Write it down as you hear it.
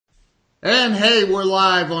And hey, we're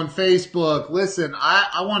live on Facebook. Listen,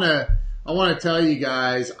 I want to tell you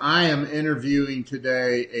guys, I am interviewing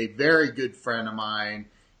today a very good friend of mine.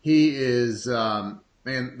 He is man,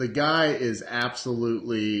 the guy is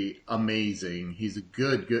absolutely amazing. He's a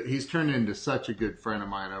good. He's turned into such a good friend of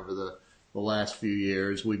mine over the last few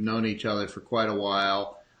years. We've known each other for quite a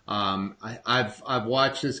while. I've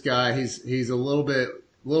watched this guy. He's a little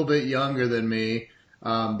bit younger than me.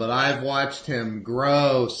 But I've watched him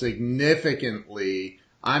grow significantly.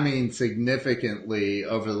 I mean, significantly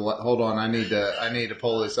over the. Hold on, I need to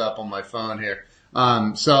pull this up on my phone here.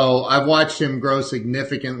 So I've watched him grow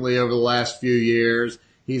significantly over the last few years.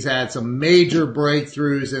 He's had some major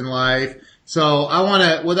breakthroughs in life. So I want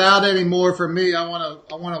to, without any more from me, I want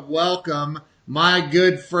to welcome my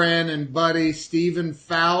good friend and buddy Stephen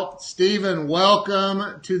Faught. Stephen,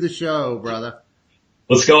 welcome to the show, brother.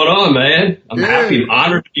 What's going on, man? I'm happy,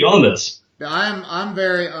 honored to be on this. I'm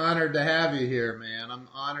very honored to have you here, man. I'm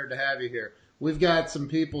honored to have you here. We've got some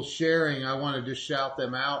people sharing. I want to just shout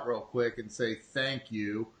them out real quick and say thank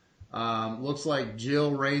you. Looks like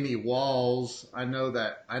Jill Rainey Walls. I know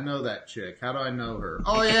that chick. How do I know her?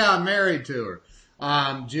 Oh yeah, I'm married to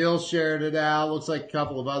her. Jill shared it out. Looks like a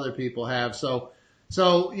couple of other people have. So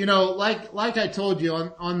you know, like I told you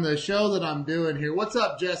on the show that I'm doing here. What's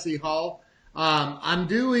up, Jesse Hall? I'm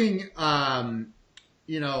doing, kind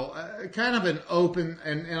of an open,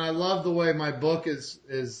 and I love the way my book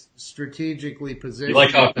is strategically positioned. You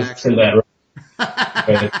like how I from that, right?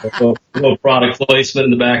 a little product placement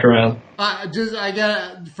in the background.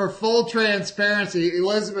 For full transparency,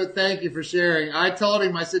 Elizabeth, thank you for sharing. I told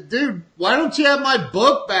him, I said, dude, why don't you have my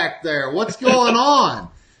book back there? What's going on?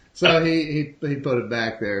 So he put it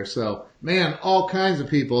back there. So, man, all kinds of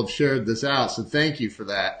people have shared this out. So thank you for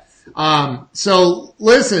that. So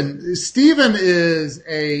listen, Stephen is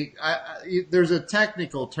there's a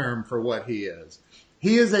technical term for what he is.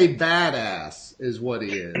 He is a badass is what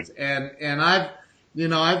he is. And I've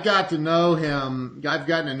got to know him. I've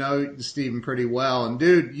gotten to know Stephen pretty well. And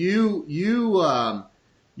dude, you know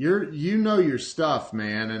your stuff,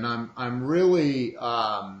 man. And I'm really,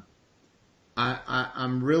 I'm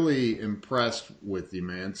really impressed with you,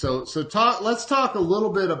 man. So let's talk a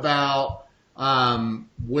little bit about,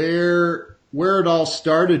 where it all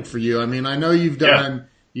started for you. I mean, I know you've done,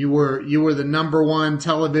 you were the number one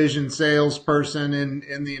television salesperson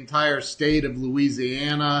in the entire state of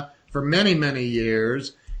Louisiana for many, many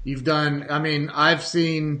years. You've done, I mean, I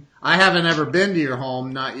haven't ever been to your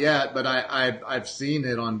home, not yet, but I've seen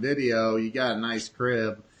it on video. You got a nice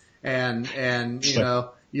crib and, you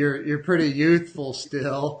know, you're pretty youthful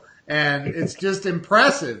still. And it's just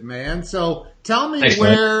impressive, man. So tell me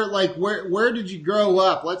where did you grow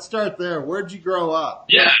up? Let's start there. Where did you grow up?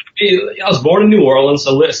 Yeah, I was born in New Orleans.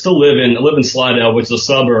 I live in Slidell, which is a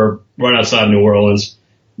suburb right outside of New Orleans.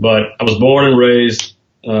 But I was born and raised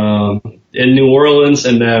in New Orleans,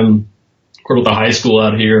 and then went to high school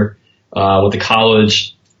out here. Went to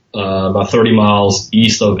college about 30 miles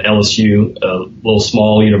east of LSU, a little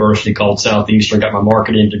small university called Southeastern. Got my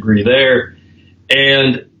marketing degree there,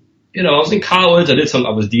 and you know, I was in college. I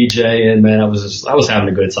was DJing, man. I was having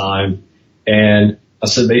a good time. And I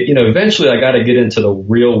said, you know, eventually I got to get into the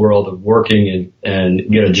real world of working and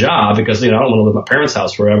get a job because, you know, I don't want to live at my parents'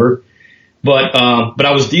 house forever. But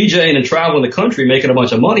I was DJing and traveling the country, making a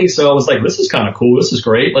bunch of money. So I was like, this is kind of cool. This is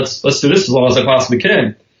great. Let's do this as long as I possibly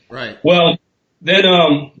can. Right. Well, then,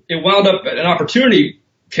 it wound up, an opportunity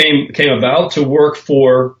came about to work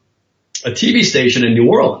for a TV station in New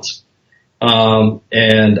Orleans.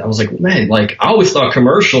 And I was like, man, like I always thought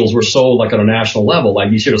commercials were sold like on a national level.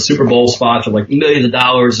 Like you see the Super Bowl spots for like millions of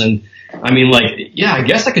dollars. And I mean, like, yeah, I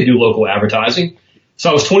guess I could do local advertising. So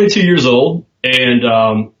I was 22 years old and,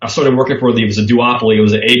 I started working for it was a duopoly. It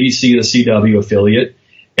was an ABC and a CW affiliate.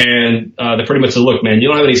 And, they pretty much said, look, man, you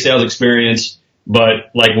don't have any sales experience, but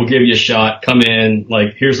like, we'll give you a shot. Come in,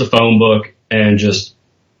 like, here's the phone book and just,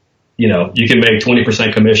 you know, you can make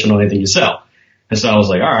 20% commission on anything you sell. And so I was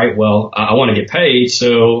like, all right, well, I want to get paid.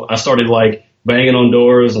 So I started like banging on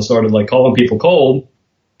doors and started like calling people cold.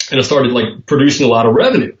 And I started like producing a lot of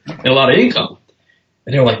revenue and a lot of income.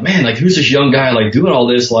 And they were like, man, like who's this young guy like doing all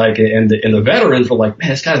this? Like, and the veterans were like, man,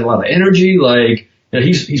 this guy's a lot of energy. Like, you know,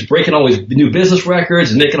 he's breaking all his new business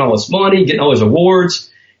records and making all this money, getting all his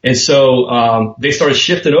awards. And so, they started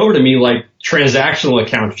shifting over to me like transactional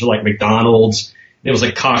accounts, which are like McDonald's. It was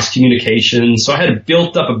like Cox Communications. So I had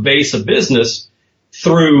built up a base of business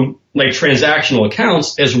through like transactional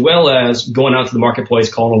accounts as well as going out to the marketplace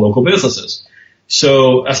calling on local businesses.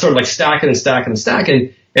 So I started like stacking and stacking and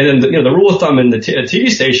stacking. And then, the rule of thumb in the TV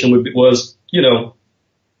station was, you know,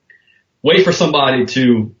 wait for somebody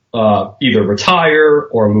to either retire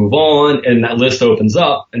or move on, and that list opens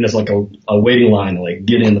up, and there's like a waiting line to like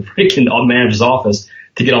get in the freaking manager's office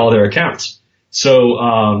to get all their accounts. So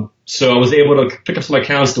I was able to pick up some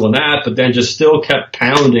accounts doing that, but then just still kept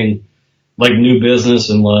pounding like new business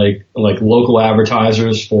and like local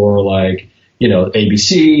advertisers for like, you know,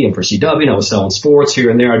 ABC and for CW, and I was selling sports here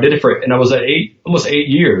and there. I did it and I was at almost 8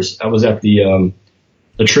 years. I was at the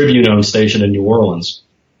Tribune-owned station in New Orleans,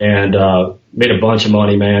 and made a bunch of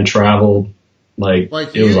money, man. Traveled, like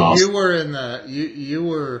it was awesome. You were in the you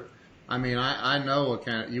were. I mean, I know what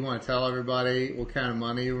kind of. You want to tell everybody what kind of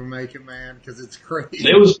money you were making, man? Because it's crazy.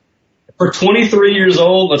 It was for 23 years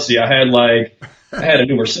old. Let's see, I had a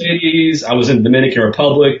new Mercedes. I was in the Dominican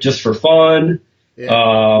Republic just for fun.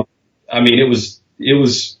 Yeah. I mean, it was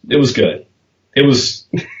good. It was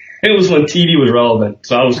when TV was relevant.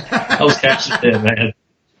 So I was cashing in, man.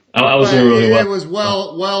 I was doing really well. It was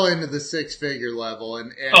well into the 6-figure level,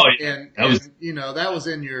 and you know, that was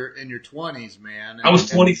in your 20s, man. And, I was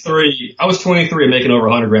 23. I was 23 and making over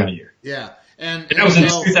 $100,000 a year. Yeah, and that was in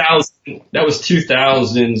 2000. That was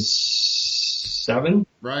 2007.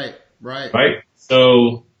 Right.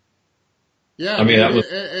 So yeah, I mean, that was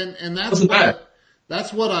and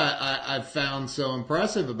that's what I've found so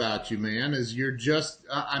impressive about you, man, is you're just,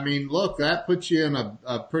 I mean, look, that puts you in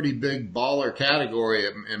a pretty big baller category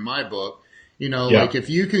in my book. You know, yeah. Like if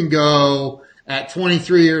you can go at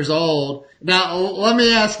 23 years old. Now, let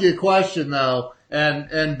me ask you a question though,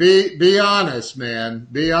 and be honest, man.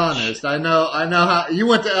 Be honest. I know how you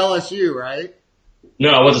went to LSU, right?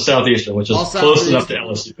 No, I went to Southeastern, which is close enough to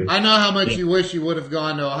LSU. I know how much you wish you would have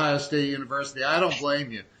gone to Ohio State University. I don't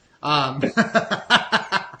blame you. But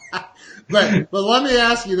let me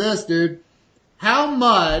ask you this, dude. How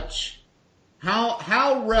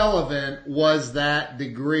relevant was that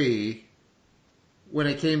degree when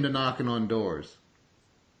it came to knocking on doors?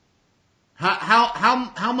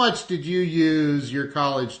 How much did you use your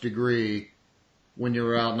college degree when you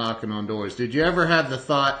were out knocking on doors? Did you ever have the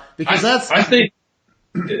thought? Because I think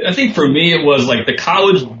for me it was like the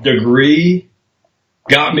college degree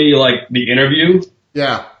got me like the interview.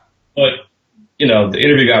 Yeah. But, you know, the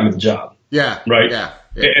interview got me the job. Yeah. Right? Yeah.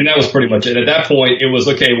 And that was pretty much it. At that point, it was,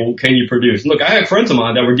 okay, well, can you produce? Look, I had friends of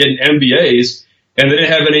mine that were getting MBAs and they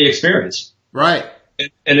didn't have any experience. Right.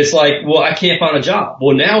 And it's like, well, I can't find a job.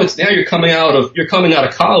 Well, now you're coming out of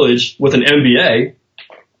college with an MBA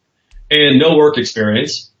and no work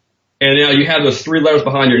experience. And now you have those 3 letters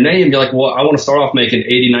behind your name. You're like, well, I want to start off making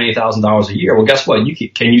 $80,000, $90,000 a year. Well, guess what?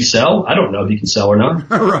 Can you sell? I don't know if you can sell or not.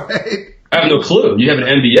 Right. I have no clue. You have an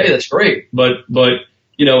MBA, that's great. But,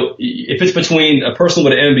 you know, if it's between a person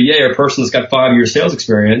with an MBA or a person that's got 5 years sales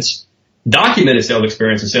experience, documented sales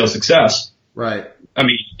experience and sales success. Right. I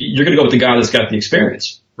mean, you're going to go with the guy that's got the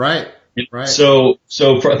experience. Right. Right. So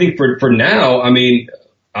I think for now, I mean,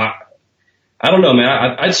 I don't know,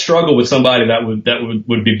 man. I'd struggle with somebody that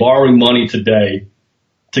would be borrowing money today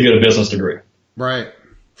to get a business degree. Right.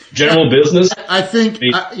 General business. I think,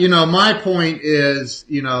 you know, my point is,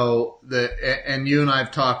 you know, and you and I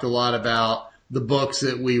have talked a lot about the books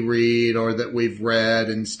that we read or that we've read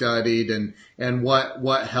and studied and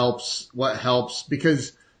what helps,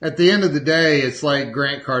 because at the end of the day, it's like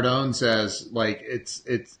Grant Cardone says, like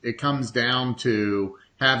it comes down to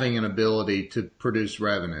having an ability to produce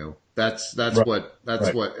revenue. That's right. what,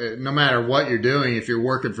 no matter what you're doing, if you're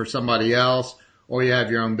working for somebody else or you have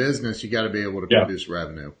your own business, you got to be able to produce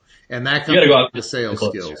revenue. And that comes with the sales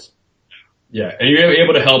skills. Yeah. And you're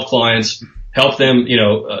able to help clients, help them, you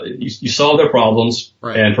know, you solve their problems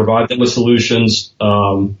and provide them with solutions,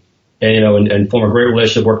 and, you know, and form a great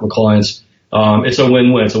relationship working with clients. It's a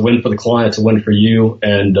win-win. It's a win for the client. It's a win for you.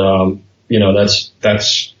 And, you know, that's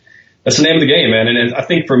the name of the game, man. And I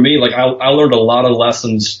think for me, like I learned a lot of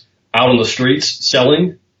lessons out on the streets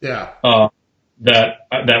selling. Yeah.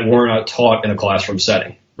 That weren't taught in a classroom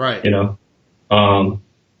setting. Right. You know,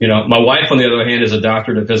 my wife, on the other hand, is a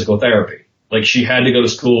doctorate in physical therapy. Like she had to go to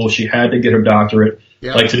school. She had to get her doctorate,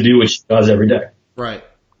 like to do what she does every day. Right.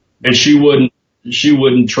 And she wouldn't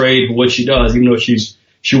trade what she does, even though she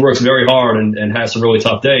works very hard and has some really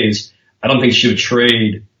tough days. I don't think she would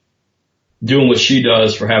trade doing what she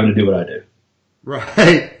does for having to do what I do.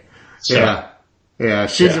 Right. So, yeah.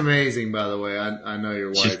 She's amazing, by the way. I know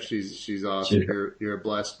your wife. She's awesome. You're a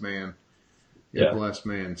blessed man. You're a blessed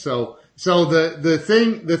man. So the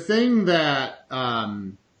thing that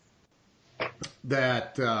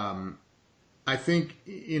I think,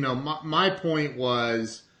 you know, my point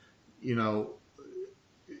was, you know,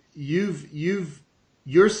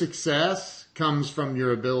 your success comes from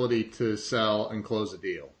your ability to sell and close a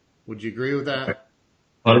deal. Would you agree with that?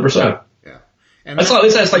 100%. Yeah. And that's how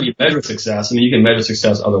you measure success. I mean, you can measure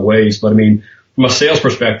success other ways, but I mean, from a sales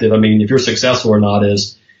perspective, I mean, if you're successful or not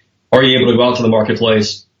is, are you able to go out to the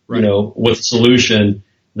marketplace, right. With a solution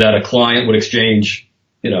that a client would exchange,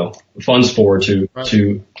 funds for to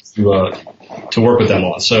work with them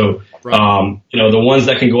on. So, right. the ones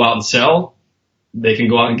that can go out and sell, they can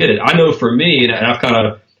go out and get it. I know for me, and I've kind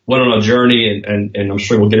of went on a journey, and I'm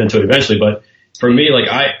sure we'll get into it eventually, but for me, like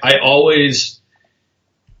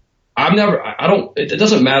it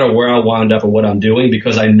doesn't matter where I wind up or what I'm doing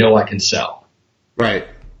because I know I can sell. Right.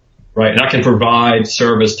 Right. And I can provide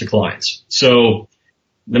service to clients. So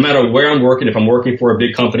no matter where I'm working, if I'm working for a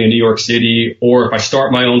big company in New York City, or if I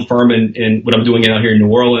start my own firm in what I'm doing out here in New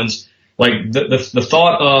Orleans, like the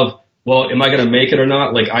thought of, well, am I going to make it or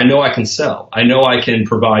not? Like, I know I can sell. I know I can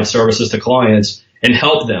provide services to clients and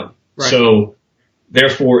help them. Right. So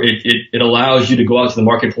therefore it allows you to go out to the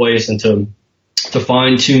marketplace and to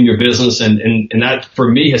fine tune your business. And that for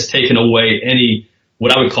me has taken away any,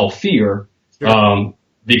 what I would call fear, sure.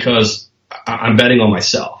 Because I'm betting on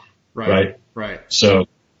myself. Right. Right. So,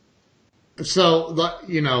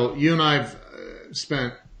 you and I've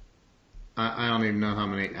spent, I don't even know how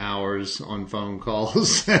many hours on phone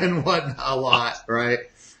calls and whatnot, a lot, right?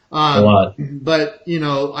 A lot. But,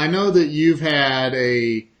 I know that you've had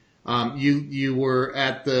you were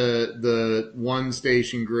at the one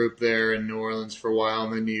station group there in New Orleans for a while,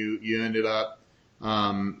 and then you ended up,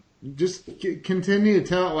 just continue to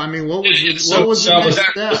tell. I mean, what was the next step?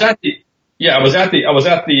 I was at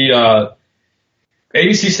the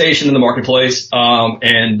ABC station in the marketplace,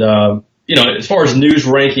 and as far as news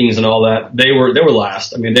rankings and all that, they were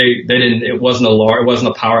last. I mean, they didn't. It wasn't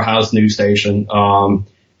a powerhouse news station.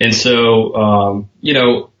 And so,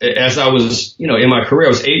 as I was, in my career, I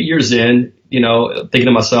was 8 years in, thinking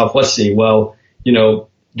to myself, let's see, well, do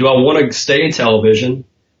I want to stay in television?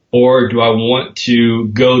 Or do I want to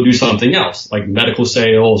go do something else, like medical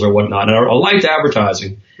sales or whatnot? And I liked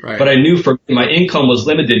advertising, right. But I knew my income was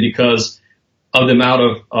limited because of the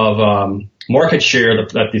amount of market share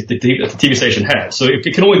that the TV station had. So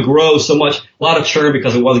it can only grow so much, a lot of churn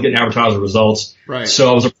because it wasn't getting advertiser results. Right.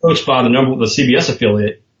 So I was approached by the CBS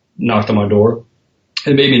affiliate, knocked on my door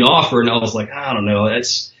and made me an offer. And I was like, I don't know,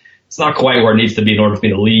 it's not quite where it needs to be in order for me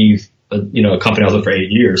to leave, a company I was with for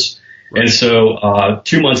 8 years. Right. And so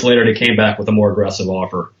 2 months later, they came back with a more aggressive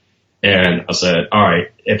offer. And I said, all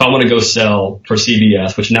right, if I want to go sell for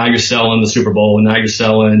CBS, which now you're selling the Super Bowl and now you're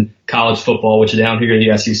selling college football, which down here in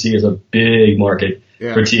the SEC is a big market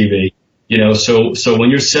for TV. So when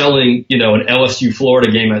you're selling, an LSU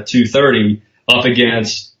Florida game at 2:30 up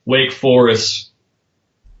against Wake Forest,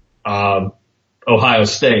 Ohio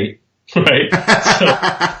State, right?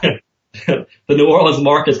 So, the New Orleans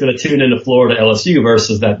market is going to tune into Florida LSU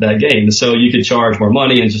versus that game. So you could charge more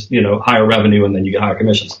money and just, higher revenue, and then you get higher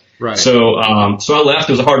commissions. Right. So I left.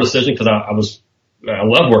 It was a hard decision because I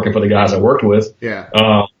love working for the guys I worked with. Yeah.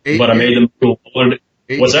 But I made them.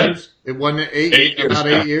 What's that? It wasn't 8 years. About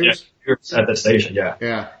 8 years? 8 years at that station. Yeah.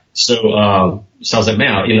 Yeah. So I was like,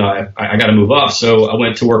 man, I got to move up. So I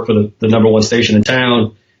went to work for the number one station in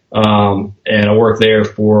town. And I worked there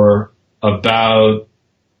for about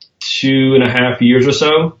 2.5 years or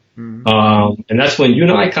so. Mm-hmm. And that's when you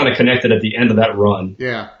and I kind of connected at the end of that run.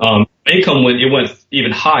 Yeah. Income went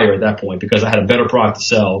even higher at that point because I had a better product to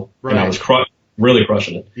sell, right. And I was really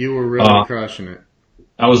crushing it. You were really crushing it.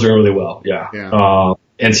 I was doing really well. Yeah. Yeah.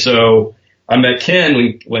 And so I met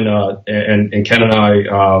Ken when and Ken and I,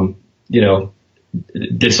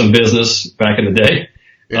 did some business back in the day.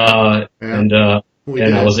 Yeah. And I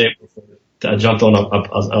was able I jumped on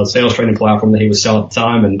a sales training platform that he was selling at the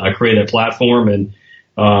time, and I created a platform and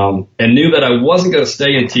knew that I wasn't going to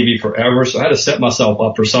stay in TV forever. So I had to set myself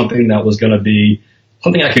up for something that was going to be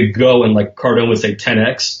something I could go and, like Cardone would say,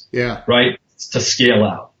 10X. Yeah. Right. To scale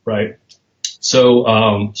out. Right. So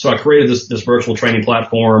I created this virtual training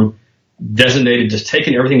platform, designated just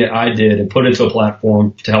taking everything that I did and put it into a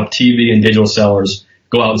platform to help TV and digital sellers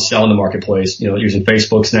go out and sell in the marketplace, using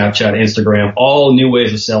Facebook, Snapchat, Instagram, all new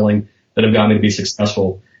ways of selling that have gotten me to be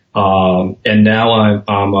successful. And now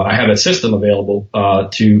I have a system available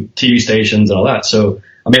to TV stations and all that. So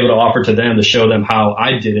I'm able to offer to them to show them how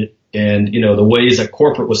I did it and, the ways that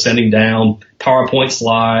corporate was sending down PowerPoint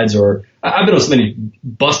slides, or I've been on so many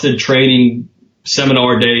busted training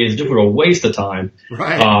seminar days, just for a waste of time.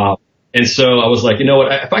 Right. And so I was like, you know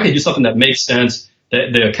what, if I could do something that makes sense,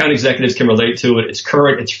 that the account executives can relate to it, it's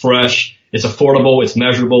current, it's fresh, it's affordable, it's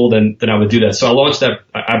measurable, then I would do that. So I launched that.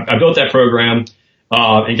 I built that program,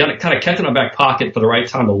 and kind of kept it in my back pocket for the right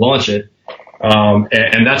time to launch it.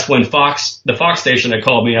 And that's when the Fox station had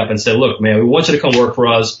called me up and said, look, man, we want you to come work for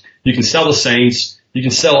us. you can sell the Saints, you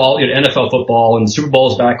can sell all NFL football, and the Super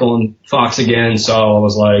Bowl's back on Fox again. So I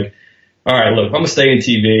was like, all right, look, if I'm gonna stay in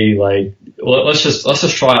TV, like let's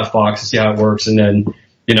just try out Fox and see how it works. And then,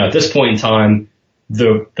 at this point in time,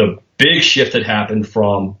 the big shift had happened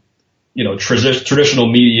from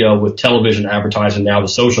traditional media with television advertising now to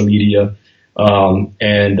social media,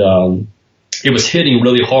 and it was hitting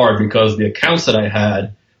really hard because the accounts that I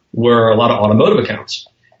had were a lot of automotive accounts,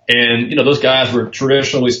 and those guys were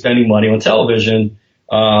traditionally spending money on television,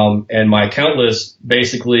 and my account list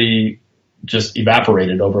basically just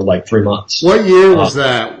evaporated over like 3 months. What year was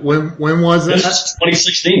that? When was it? This was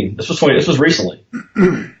 2016. This was recently.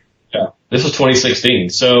 Yeah, this was 2016.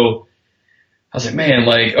 So I was like, man,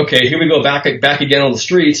 like, okay, here we go back again on the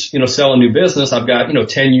streets, selling new business. I've got,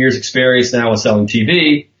 10 years experience now in selling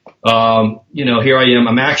TV. Here I am.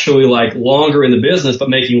 I'm actually like longer in the business, but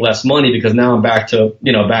making less money because now I'm back to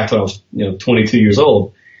when I was, 22 years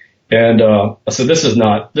old. And, I said, this is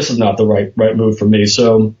not the right move for me.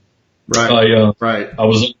 So, Right. I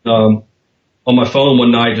was, on my phone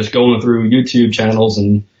one night, just going through YouTube channels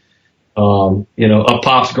and, up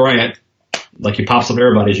pops Grant. Like he pops up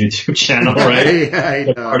everybody's YouTube channel, right? Yeah,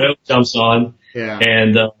 Cardone jumps on, yeah.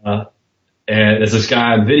 And there's this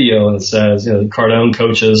guy on video and it says, Cardone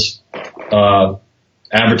coaches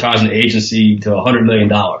advertising agency to $100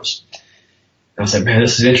 million. I said, man,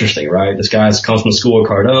 this is interesting, right? This guy comes from the school of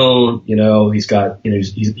Cardone. He's got,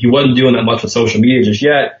 he wasn't doing that much with social media just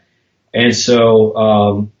yet, and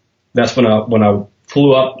so that's when I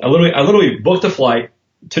flew up. I literally booked a flight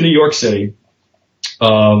to New York City.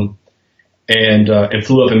 And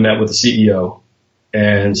flew up and met with the CEO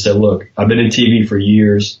and said, look, I've been in TV for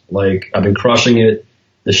years. Like, I've been crushing it.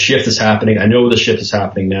 The shift is happening. I know the shift is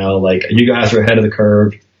happening now. Like, you guys are ahead of the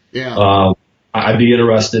curve. Yeah. I'd be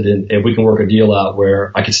interested in if we can work a deal out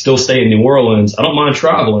where I could still stay in New Orleans. I don't mind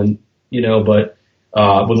traveling, but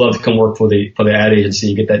would love to come work for the ad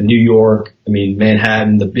agency, get that New York,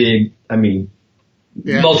 Manhattan, the big,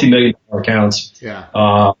 multi-million-dollar accounts.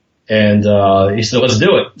 Yeah. And he said, let's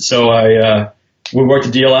do it. So we worked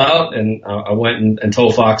the deal out, and I went and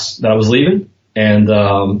told Fox that I was leaving. And they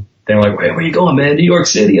were like, where are you going, man? New York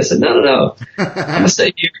City? I said, no. I'm going to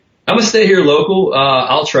stay here. I'm going to stay here local.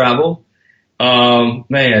 I'll travel.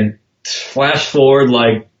 Man, flash forward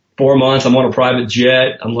like 4 months. I'm on a private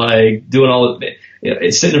jet. I'm like doing all of it.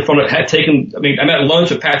 It's sitting in front of, I'm at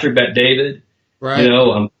lunch with Patrick Bet-David. Right.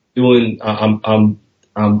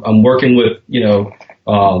 I'm working with,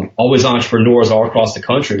 always entrepreneurs all across the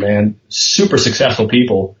country, man, super successful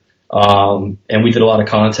people. And we did a lot of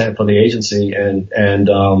content for the agency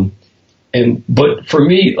but for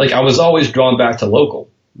me, like, I was always drawn back to local.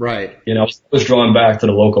 Right. I was drawn back to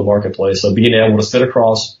the local marketplace. So being able to sit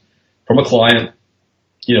across from a client,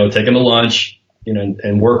 taking a lunch,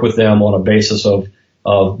 and work with them on a basis of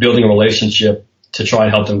building a relationship to try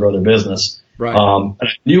and help them grow their business. Right. And I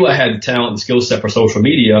knew I had the talent and skill set for social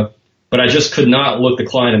media, but I just could not look the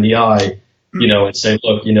client in the eye, and say,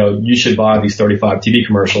 look, you should buy these 35 TV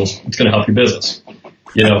commercials. It's going to help your business, and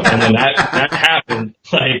when that happened,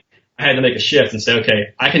 like, I had to make a shift and say,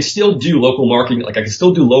 okay, I can still do local marketing. Like, I can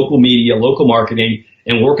still do local media, local marketing,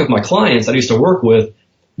 and work with my clients I used to work with,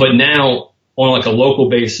 but now on like a local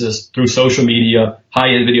basis through social media,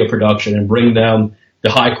 high-end video production, and bring them the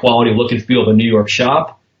high quality look and feel of a New York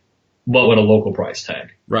shop, but with a local price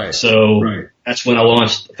tag. Right. So that's when I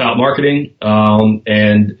launched Faught Marketing.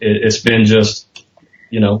 And it's been just,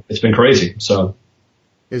 it's been crazy. So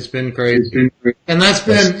it's been crazy. And that's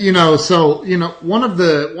been, one of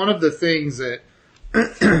the things that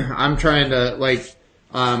I'm trying to, like,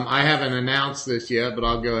 I haven't announced this yet, but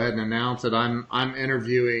I'll go ahead and announce it. I'm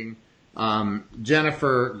interviewing,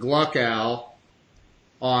 Jennifer Gluckow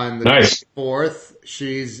on the 4th.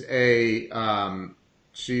 She's a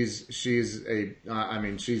she's a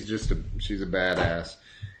badass,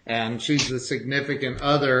 and she's the significant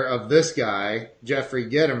other of this guy, Jeffrey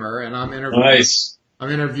Gitomer, and I'm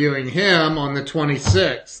interviewing him on the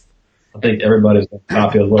 26th. I think everybody's got a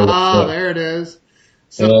copy of the logo. Oh, there it is.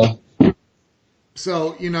 So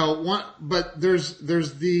but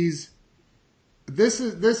there's these.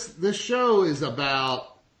 This show is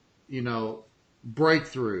about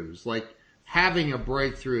breakthroughs, like having a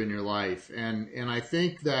breakthrough in your life. And I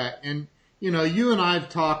think that, and, you and I've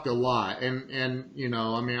talked a lot, and,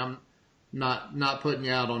 I'm not putting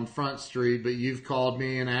you out on Front Street, but you've called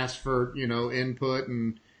me and asked for, input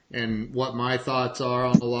and what my thoughts are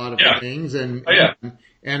on a lot of things. And,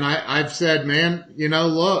 and I've said, man,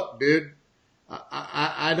 look, dude,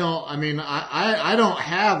 I don't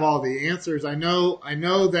have all the answers. I know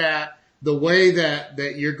that the way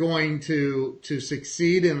that you're going to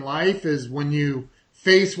succeed in life is when you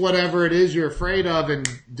face whatever it is you're afraid of and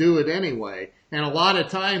do it anyway. And a lot of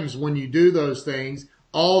times when you do those things,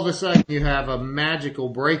 all of a sudden you have a magical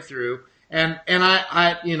breakthrough. And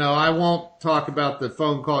I won't talk about the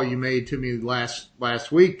phone call you made to me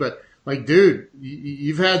last week, but like, dude,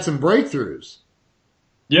 you've had some breakthroughs.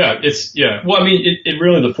 Yeah, well, I mean, it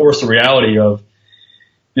really the force of reality of,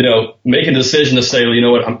 making a decision to say, you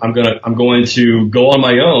know what, I'm going to go on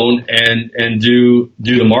my own and do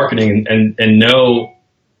the marketing and know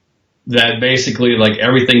that basically like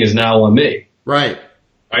everything is now on me. Right.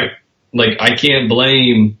 Like I can't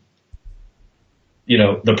blame,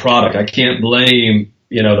 the product. I can't blame,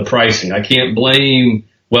 the pricing. I can't blame,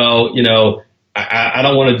 I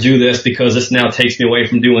don't want to do this because this now takes me away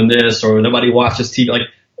from doing this, or nobody watches TV. Like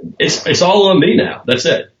it's all on me now. That's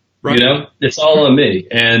it. Right. It's all on me.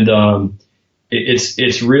 And,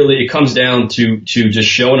 it's really, it comes down to just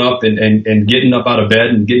showing up and getting up out of bed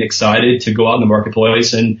and getting excited to go out in the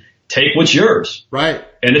marketplace and take what's yours. Right.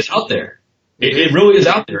 And it's out there. It really is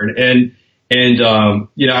out there. And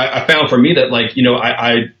I found for me that like,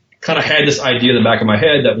 I kind of had this idea in the back of my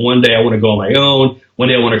head that one day I want to go on my own. One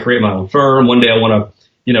day I want to create my own firm. One day I want to,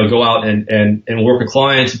 go out and work with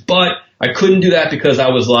clients. But I couldn't do that because I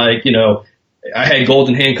was like, I had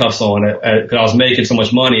golden handcuffs on because I was making so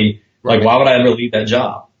much money. Right. Like, why would I ever leave that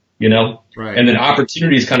job? Right. And then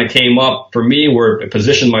opportunities kind of came up for me where I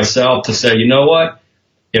positioned myself to say, you know what,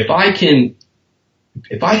 if I can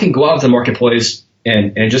go out to the marketplace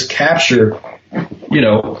and just capture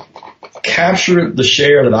the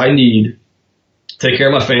share that I need to take care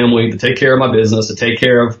of my family, to take care of my business, to take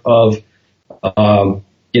care of my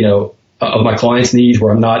clients' needs,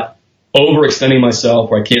 where I'm not overextending myself,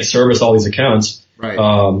 where I can't service all these accounts. Right.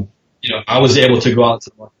 I was able to go out to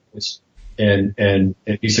the marketplace and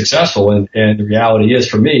be successful. And the reality is,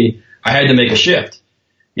 for me, I had to make a shift.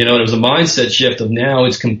 It was a mindset shift of now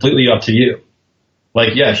it's completely up to you.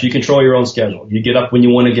 Like, yes, you control your own schedule. You get up when you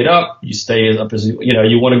want to get up. You stay up as you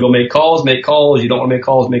want to go make calls. You don't want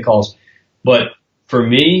to make calls. But for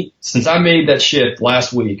me, since I made that shift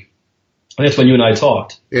last week, and that's when you and I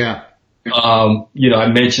talked. Yeah. I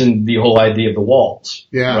mentioned the whole idea of the walls.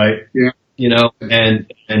 Yeah. Right. Yeah.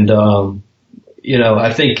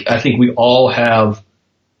 I think we all have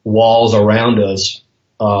walls around us.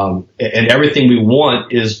 And everything we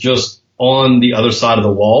want is just on the other side of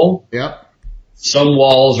the wall. Yep. Some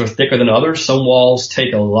walls are thicker than others. Some walls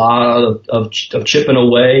take a lot of chipping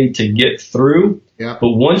away to get through. Yeah. But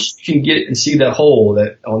once you can get and see that hole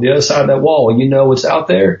that on the other side of that wall, what's out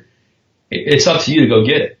there, it's up to you to go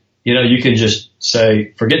get it. You can just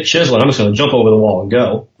say, forget chiseling. I'm just going to jump over the wall and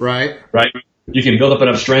go. Right. Right. You can build up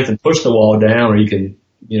enough strength and push the wall down, or you can,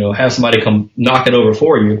 have somebody come knock it over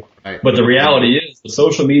for you. Right. But the reality is, with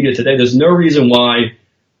social media today, there's no reason why,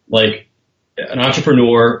 like, an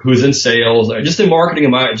entrepreneur who's in sales, or just in marketing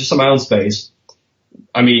in my own space,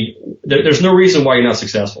 I mean, there's no reason why you're not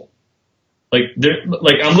successful. Like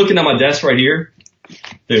I'm looking at my desk right here,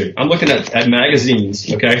 dude. I'm looking at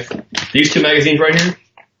magazines. Okay, these two magazines right here.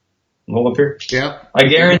 Hold up here. Yep. I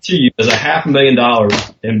guarantee you, there's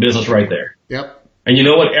 $500,000 in business right there. Yep. And you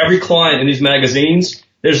know what? Every client in these magazines,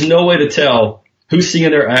 there's no way to tell who's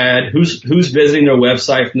seeing their ad, who's visiting their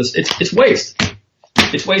website from this. It's waste.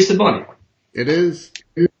 It's wasted money. It is.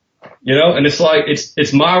 And it's like,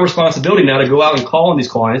 it's my responsibility now to go out and call on these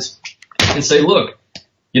clients and say, look,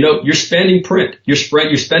 you're spending print. You're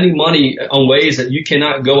spending money on ways that you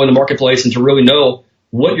cannot go in the marketplace and to really know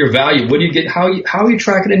what your value, what do you get, how are you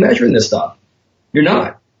tracking and measuring this stuff? You're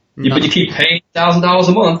not. But you keep paying $1,000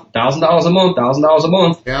 a month, $1,000 a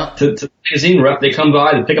month yeah. to the magazine rep. They come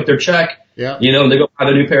by, they pick up their check, yeah. And they go buy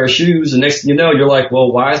a new pair of shoes. And next thing you know, you're like,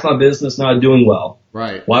 well, why is my business not doing well?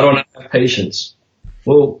 Right. Why don't I have patience?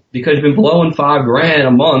 Well, because you've been blowing $5,000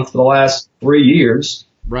 a month for the last 3 years.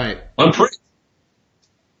 Right. On print.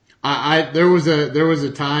 There was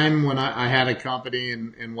a time when I had a company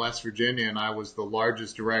in West Virginia, and I was the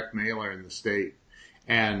largest direct mailer in the state.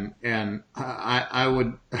 And I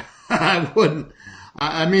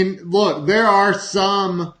mean, look, there are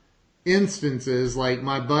some instances, like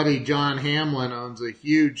my buddy John Hamlin owns a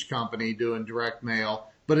huge company doing direct mail,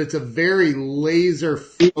 but it's a very laser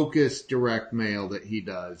focused direct mail that he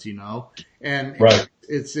does, and right.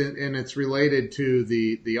 it's related to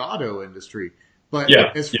the auto industry. But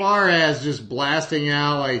yeah, as far as just blasting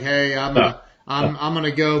out, like, hey, I'm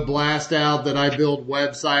gonna go blast out that I build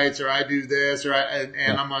websites, or I do this, or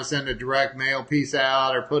I'm gonna send a direct mail piece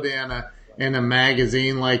out, or put in a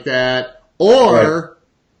magazine like that, or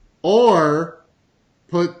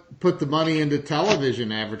put the money into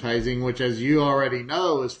television advertising, which, as you already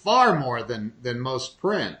know, is far more than most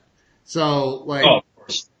print. So, like, oh, of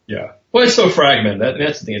course, yeah. Well, it's so fragmented.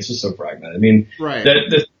 That's the thing. It's just so fragmented. I mean, right.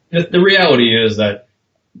 The reality is that,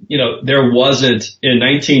 you know, there wasn't in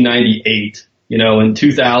 1998, you know, in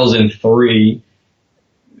 2003,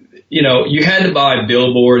 you know, you had to buy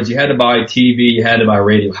billboards, you had to buy TV, you had to buy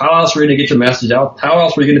radio. How else were you going to get your message out? How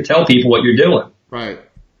else were you going to tell people what you're doing? Right.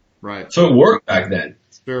 Right. So it worked back then.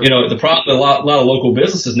 Sure. You know, the problem with a lot of local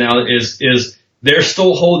businesses now is they're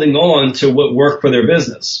still holding on to what worked for their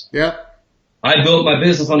business. Yep. I built my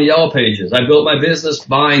business on the Yellow Pages. I built my business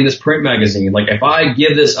buying this print magazine. Like, if I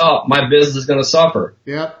give this up, my business is going to suffer.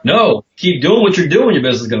 Yep. No, keep doing what you're doing, your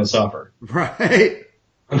business is going to suffer. Right.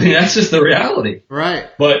 I mean, that's just the reality. Right.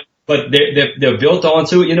 But they're built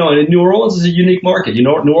onto it, you know, and New Orleans is a unique market. You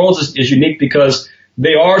know, New Orleans is unique because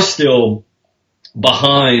they are still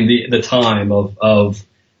behind the time of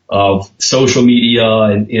social media,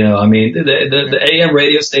 and, you know, I mean, the AM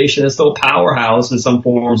radio station is still a powerhouse in some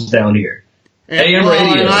forms down here. AM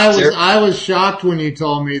radio. And I was shocked when you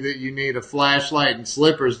told me that you need a flashlight and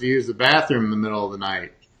slippers to use the bathroom in the middle of the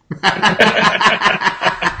night.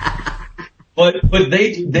 But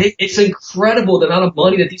it's incredible the amount of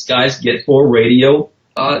money that these guys get for radio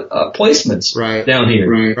placements down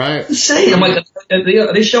here. Right. Insane. I'm like,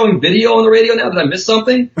 are they showing video on the radio now? Did I miss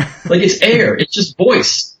something? Like, it's air. It's just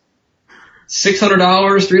voice. $600,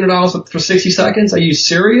 $300 for 60 seconds. Are you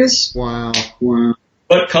serious? Wow.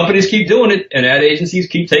 But companies keep doing it, and ad agencies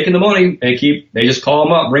keep taking the money and they just call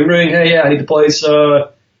them up, ring, hey, yeah, I need to place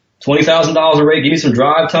 $20,000 a rate. Give me some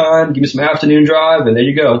drive time. Give me some afternoon drive, and there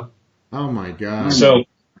you go. Oh my God. So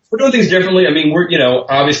we're doing things differently. I mean, we're, you know,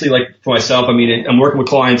 obviously, like, for myself, I mean, I'm working with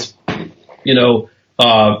clients, you know,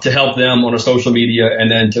 to help them on a social media,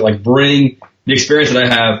 and then to, like, bring the experience that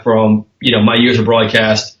I have from, you know, my years of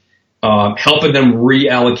broadcast, helping them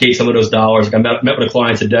reallocate some of those dollars. Like, I met with a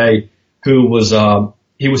client today who was,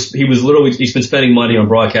 he's been spending money on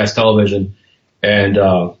broadcast television, and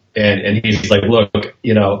he's like, look,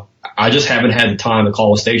 you know, I just haven't had the time to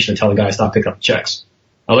call a station and tell the guy to stop picking up the checks.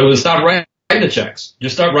 I was like, well, stop writing the checks.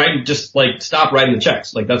 Stop writing the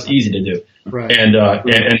checks. Like, that's easy to do. Right. And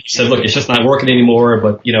he said, look, it's just not working anymore,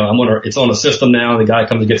 but, you know, it's on a system now. The guy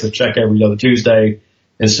comes and gets a check every other Tuesday.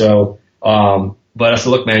 And so, but I said,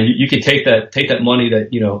 look, man, you can take that money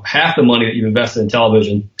that, you know, half the money that you've invested in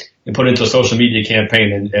television and put it into a social media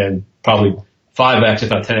campaign and probably 5x, if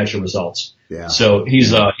not 10x your results. Yeah. So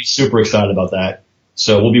he's super excited about that.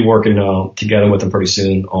 So we'll be working together with him pretty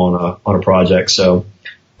soon on a project. So,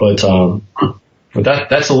 but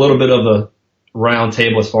that's a little bit of the round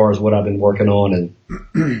table as far as what I've been working on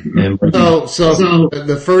and so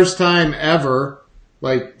the first time ever,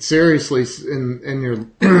 like, seriously, in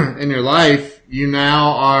your life, you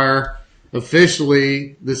now are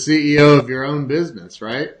officially the CEO of your own business,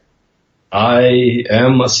 right? I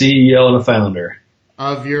am a CEO and a founder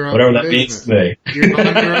of your own whatever that business. means to me. You're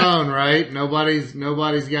on your own, right? Nobody's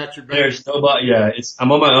got your back. There's nobody. Yeah,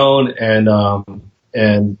 I'm on my own,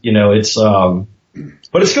 and you know, it's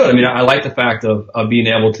but it's good. I mean, I like the fact of being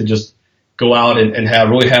able to just go out and have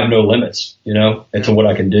no limits, you know, into what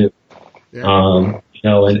I can do. Yeah. You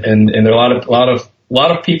know, and there are a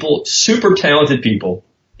lot of people, super talented people,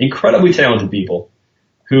 incredibly talented people,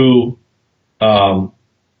 who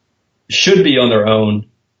should be on their own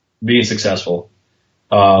being successful,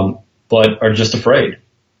 but are just afraid.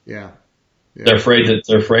 Yeah. They're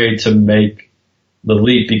afraid to make the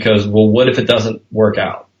leap because, well, what if it doesn't work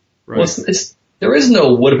out? Right. Well, there is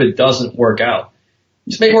no what if it doesn't work out.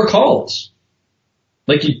 You just make more calls.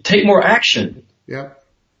 Like, you take more action. Yep.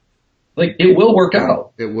 Like, it will work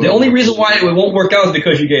out. It will. The only reason why it won't work out is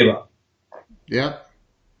because you gave up. Yep.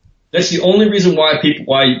 That's the only reason why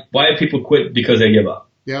people quit, because they give up.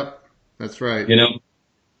 Yep. That's right. You know,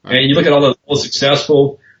 and you look at all the most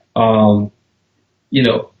successful, you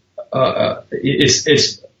know,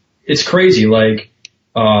 it's crazy. Like,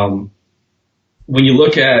 when you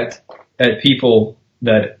look at people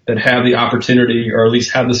that have the opportunity, or at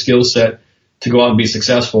least have the skill set to go out and be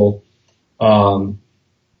successful,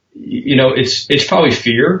 you know, it's probably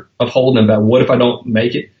fear of holding them back. What if I don't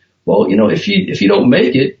make it? Well, you know, if you don't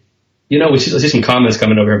make it, you know, I see some comments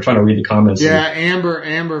coming over here. I'm trying to read the comments. Yeah,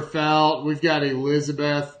 Amber Felt. We've got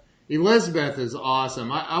Elizabeth. Elizabeth is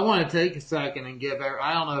awesome. I want to take a second and give her,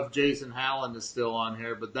 I don't know if Jason Howland is still on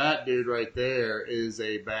here, but that dude right there is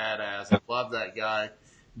a badass. I love that guy.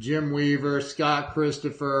 Jim Weaver, Scott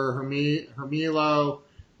Christopher, Hermilo,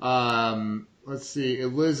 let's see,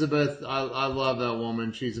 Elizabeth. I love that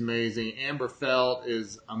woman. She's amazing. Amber Felt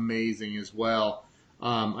is amazing as well.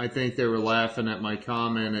 I think they were laughing at my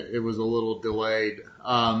comment. It was a little delayed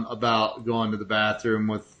about going to the bathroom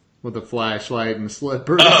with a flashlight and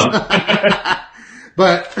slippers. Oh.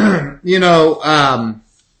 But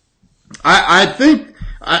I think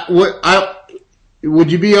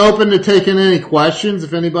would you be open to taking any questions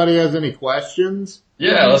if anybody has any questions?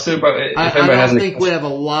 Yeah, let's see if anybody I has don't any think we questions. have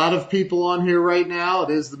a lot of people on here right now.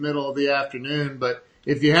 It is the middle of the afternoon, but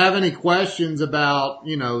if you have any questions about,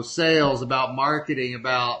 sales, about marketing,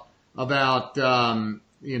 about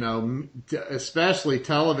especially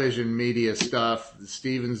television media stuff,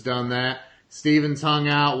 Steven's done that. Steven's hung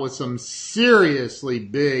out with some seriously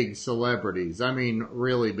big celebrities. I mean,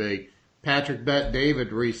 really big. Patrick Bet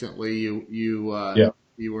David recently, you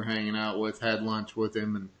were hanging out with, had lunch with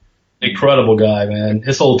him, and Incredible guy, man.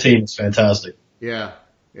 His whole team is fantastic. yeah,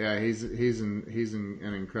 he's an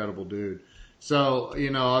incredible dude. So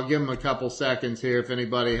I'll give him a couple seconds here if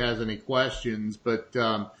anybody has any questions. But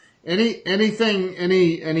any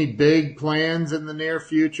big plans in the near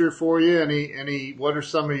future for you? What are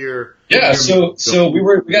some of your So we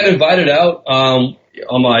got invited out on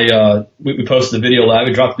my we posted the video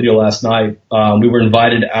we dropped the video last night. We were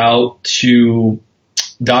invited out to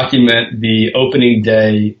document the opening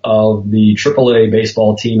day of the AAA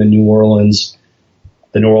baseball team in New Orleans,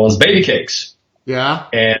 the New Orleans Baby Cakes. Yeah.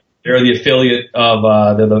 And they're the affiliate of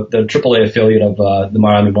the AAA affiliate of the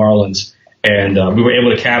Miami Marlins. And we were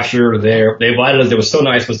able to capture they invited us. They were so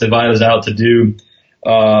nice was they invited us out to do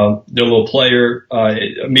their little player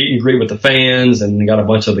meet and greet with the fans, and we got a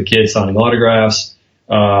bunch of the kids signing autographs.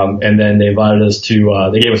 And then they invited us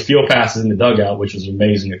to they gave us field passes in the dugout, which was an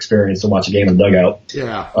amazing experience to watch a game in the dugout.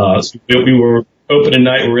 Yeah. So we were opening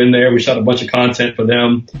night. We were in there. We shot a bunch of content for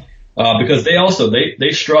them because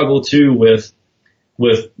they struggle too with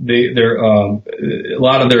their a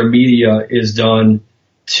lot of their media is done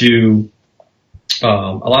to a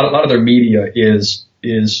lot of their media is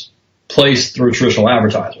placed through traditional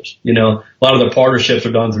advertisers. A lot of their partnerships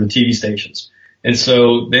are done through the TV stations, and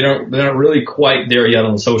so they're not really quite there yet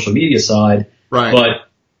on the social media side. Right. But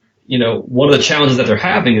one of the challenges that they're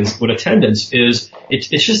having is with attendance is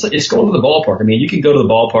it's going to the ballpark. I mean, you can go to the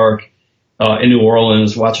ballpark in New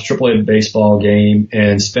Orleans, watch a AAA baseball game,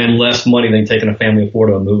 and spend less money than taking a family of four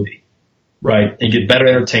to a movie, right? And get better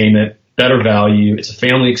entertainment, better value. It's a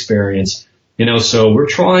family experience, So we're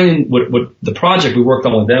trying. What the project we worked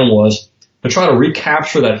on with them was to try to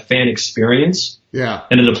recapture that fan experience, yeah,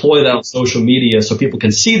 and to deploy that on social media so people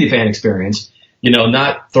can see the fan experience,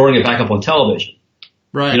 not throwing it back up on television.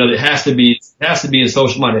 Right. It has to be in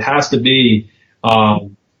social mind. It has to be,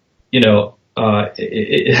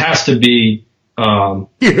 it has to be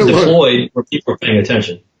deployed where people are paying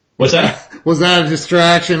attention. What's that? Was that a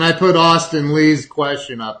distraction? I put Austin Lee's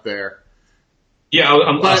question up there. Yeah,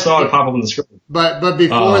 I saw it pop up on the screen. But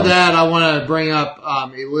before that, I want to bring up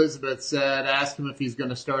Elizabeth said, ask him if he's going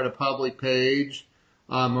to start a public page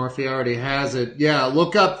or if he already has it. Yeah,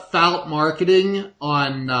 look up Faught Marketing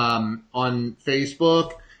on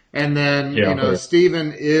Facebook, and then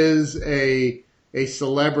Stephen is a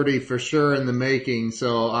celebrity for sure in the making.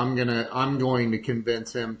 So I'm going to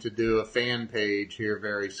convince him to do a fan page here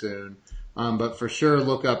very soon. But for sure,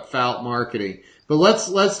 look up Faught Marketing. But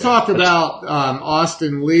let's talk about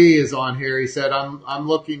Austin Lee is on here. He said, I'm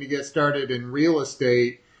looking to get started in real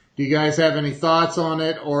estate. Do you guys have any thoughts on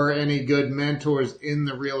it or any good mentors in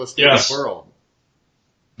the real estate world?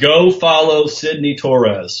 Go follow Sidney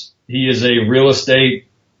Torres. He is a real estate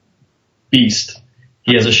beast.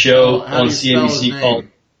 He has a show on CNBC called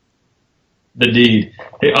The Deed.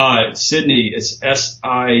 Sidney, it's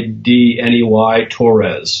Sidney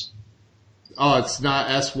Torres. Oh, it's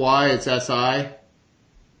not S-Y, it's S-I?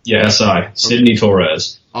 Yeah, S-I. Sidney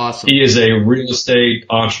Torres. Awesome. He is a real estate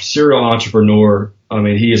serial entrepreneur. I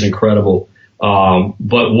mean, he is incredible.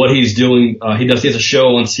 But what he's doing, he has a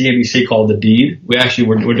show on CNBC called The Deed.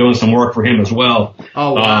 We're doing some work for him as well.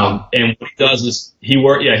 Oh, wow. And what he does is he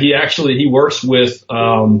works with,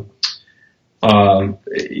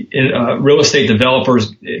 real estate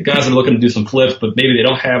developers, guys that are looking to do some flips, but maybe they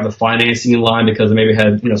don't have the financing in line because they maybe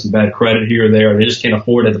had, some bad credit here or there. They just can't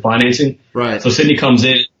afford the financing. Right. So Sidney comes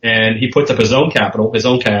in and he puts up his own capital, his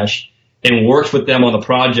own cash, and works with them on the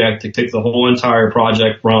project to take the whole entire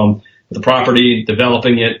project from the property,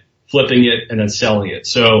 developing it, flipping it, and then selling it.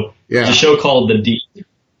 So it's a show called The Deed.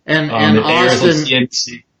 And it airs on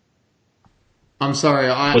CNBC. I'm sorry.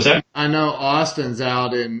 What's that? I know Austin's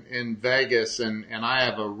out in Vegas, and I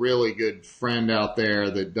have a really good friend out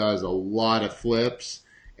there that does a lot of flips,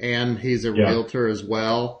 and he's a realtor as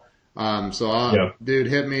well. Dude,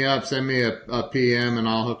 hit me up, send me a PM, and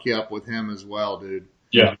I'll hook you up with him as well, dude.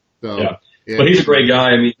 Yeah. So, yeah. But he's a great guy.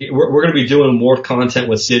 I mean, we're going to be doing more content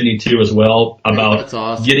with Sydney too as well about that's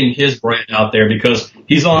awesome. getting his brand out there, because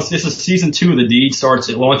he's on. This is season 2 of The Deed.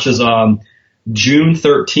 It launches June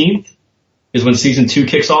 13th is when season 2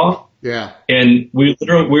 kicks off. Yeah. And we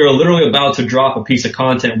are literally about to drop a piece of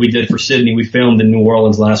content we did for Sydney. We filmed in New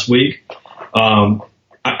Orleans last week. I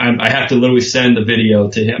have to literally send the video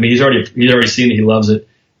to him. I mean, he's already seen it. He loves it.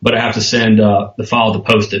 But I have to send the file to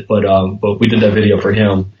post it. But we did that video for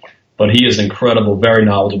him. But he is incredible, very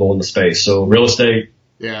knowledgeable in the space. So real estate.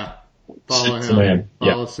 Yeah. Follow him. Man.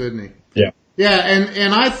 Follow Sydney. Yeah. Yeah.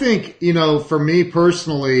 And I think, for me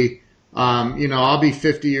personally, I'll be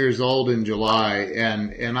 50 years old in July,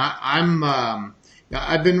 and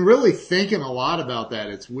I've been really thinking a lot about that.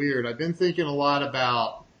 It's weird. I've been thinking a lot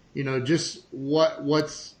about, just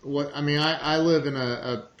I mean, I live in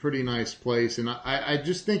a pretty nice place, and I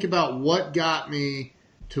just think about what got me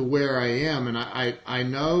to where I am. And I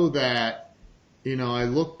know that, I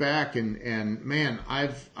look back and man,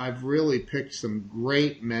 I've really picked some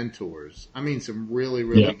great mentors. I mean, some really,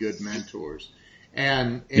 really good mentors.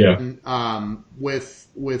 And with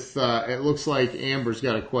it looks like Amber's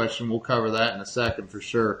got a question. We'll cover that in a second for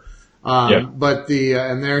sure. But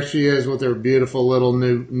and there she is with her beautiful little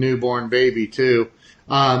newborn baby too.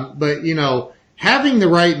 But having the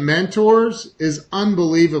right mentors is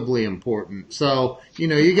unbelievably important. So,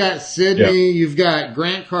 you got Sydney, you've got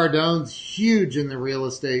Grant Cardone's huge in the real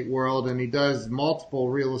estate world, and he does multiple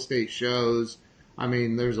real estate shows. I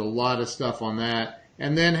mean, there's a lot of stuff on that.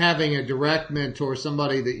 And then having a direct mentor,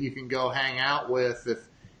 somebody that you can go hang out with if,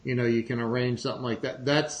 you can arrange something like that.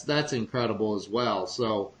 That's incredible as well.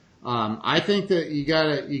 So, I think that you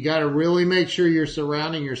gotta really make sure you're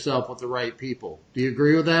surrounding yourself with the right people. Do you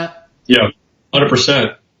agree with that? Yeah,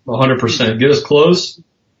 100%. 100%. Get as close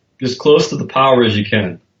to the power as you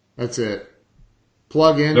can. That's it.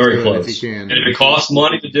 Plug into Very it close. if you can. And if it costs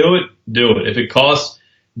money to do it, do it. If it costs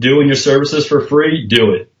doing your services for free,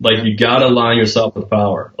 do it. Like, you gotta align yourself with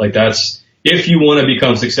power. Like, that's, if you want to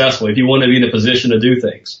become successful, if you want to be in a position to do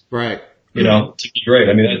things. Right. To be great.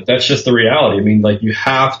 I mean, that's just the reality. I mean, like, you're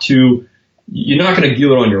not going to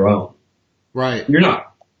do it on your own. Right. You're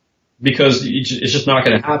not. Because it's just not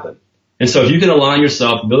going to happen. And so if you can align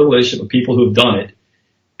yourself, build a relationship with people who have done it,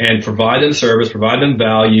 and provide them service, provide them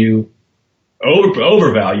value,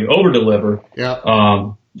 overvalue, over deliver,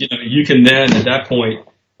 you can then at that point,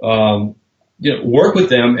 work with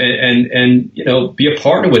them and be a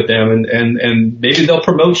partner with them, and maybe they'll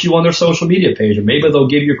promote you on their social media page, or maybe they'll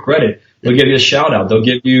give you credit. They'll give you a shout out. They'll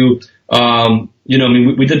give you,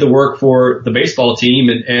 we did the work for the baseball team,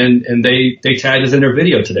 and they tagged us in their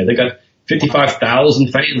video today. They got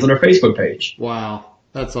 55,000 fans on their Facebook page. Wow.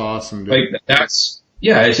 That's awesome, dude. Like,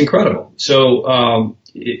 it's incredible. So,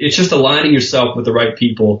 it's just aligning yourself with the right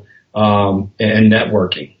people, and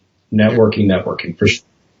networking for sure.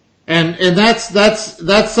 And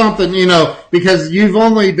that's something, because you've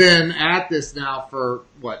only been at this now for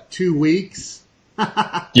 2 weeks?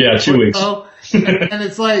 Yeah, 2 weeks. And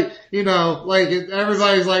it's like,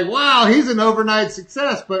 everybody's like, wow, he's an overnight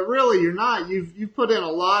success, but really you're not. You've put in a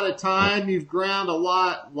lot of time. You've ground a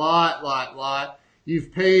lot.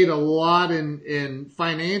 You've paid a lot in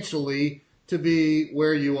financially to be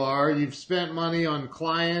where you are. You've spent money on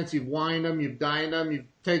clients. You've wined them. You've dined them. You've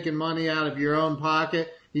taken money out of your own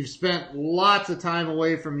pocket. You've spent lots of time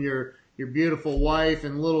away from your beautiful wife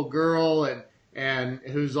and little girl, and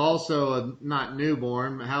who's also not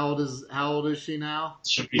newborn. How old is she now?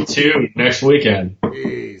 She'll be 2 next weekend.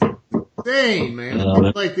 Jeez, insane, man.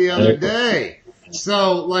 Like the other day.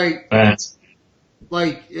 So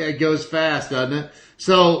it goes fast, doesn't it?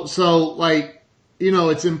 So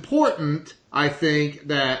it's important, I think,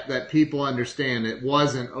 that people understand it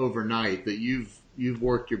wasn't overnight, that you've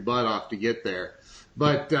worked your butt off to get there.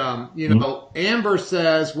 But, Amber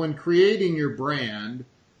says, when creating your brand,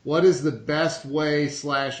 what is the best way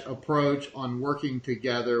 / approach on working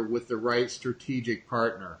together with the right strategic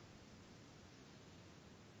partner?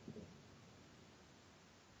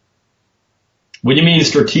 When you mean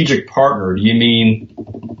strategic partner, do you mean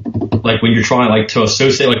like when you're trying to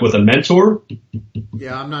associate with a mentor?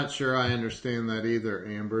 Yeah, I'm not sure I understand that either,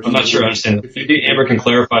 Amber. I'm not sure I understand. Maybe Amber can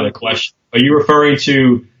clarify the question. Are you referring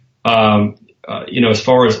to, as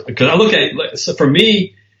far as, because I look at, so for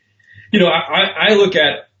me, I look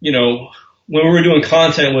at, when we were doing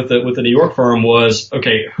content with the New York firm was,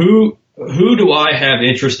 okay, who do I have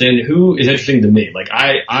interest in? Who is interesting to me? Like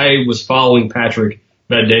I was following Patrick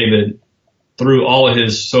Bet-David through all of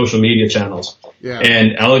his social media channels. Yeah.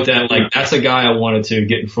 And I looked at that's a guy I wanted to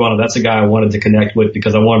get in front of. That's a guy I wanted to connect with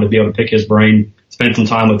because I wanted to be able to pick his brain, spend some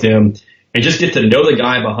time with him. and just get to know the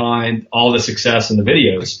guy behind all the success in the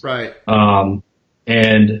videos. Right.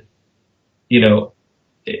 And, you know,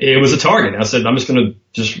 it was a target. I said, I'm just going to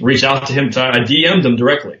just reach out to him. So I DM'd him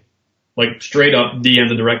directly, like straight up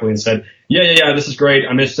DM'd him directly and said, yeah, this is great.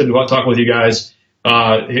 I'm interested in talking with you guys.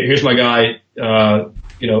 Here's my guy.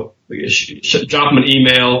 You know, drop him an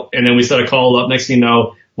email, and then we set a call up. Next thing you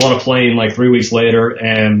know, we're on a plane like 3 weeks later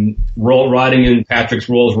and riding in Patrick's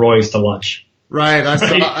Rolls Royce to lunch. Right.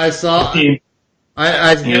 I saw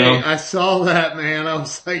that, man. I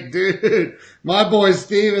was like, dude, my boy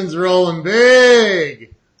Steven's rolling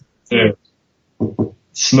big. Dude.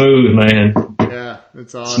 Smooth, man. Yeah,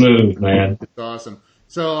 it's awesome. Smooth, man. It's awesome.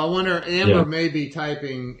 So I wonder, Amber may be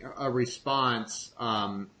typing a response,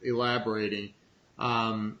 elaborating.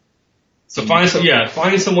 So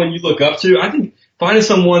finding someone you look up to. I think finding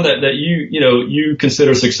someone that you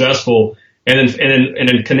consider successful, and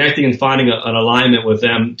then connecting and finding an alignment with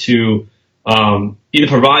them to either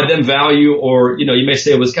provide them value, or you may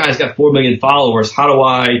say, well, this guy's got 4 million followers. How do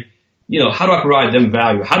I provide them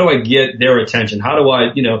value? How do I get their attention? How do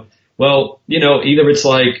I either it's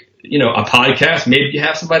like a podcast. Maybe you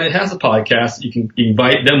have somebody that has a podcast. You can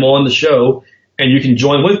invite them on the show, and you can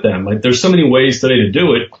join with them. Like, there's so many ways today to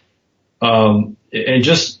do it. And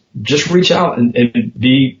just reach out and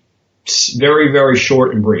be very, very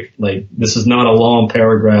short and brief. Like, this is not a long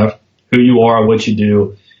paragraph. Who you are, what you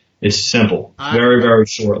do. It's simple. Very, very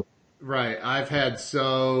short. Right. I've had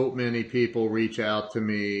so many people reach out to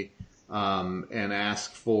me, and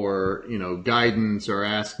ask for, guidance, or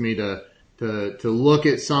ask me to look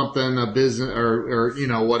at something, a business or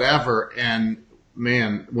whatever. And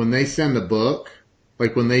man, when they send a book,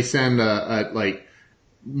 like when they send like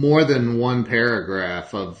more than one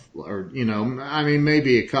paragraph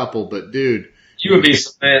maybe a couple, but dude, you would be,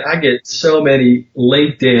 man, I get so many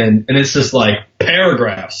LinkedIn, and it's just like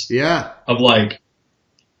paragraphs. Yeah. Of like,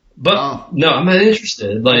 but no, I'm not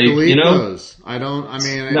interested. Like, delete those. I don't,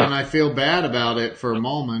 and I feel bad about it for a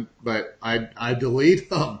moment, but I delete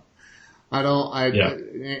them.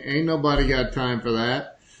 Ain't nobody got time for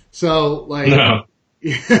that. So like, no.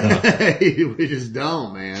 We just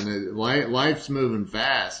don't, man. Life's moving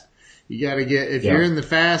fast. You got to get, if you're in the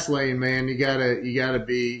fast lane, man, you gotta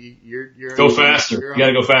be, you're go faster. You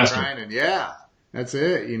gotta go faster. Grinding. Yeah, that's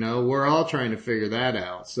it. We're all trying to figure that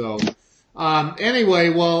out. So, anyway,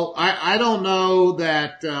 well, I don't know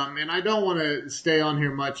that, and I don't want to stay on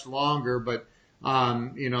here much longer, but,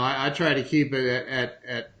 I try to keep it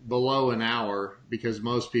at below an hour, because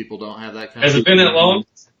most people don't have that kind of. Has it been that long?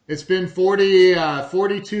 It's been 42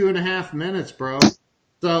 and a half minutes, bro.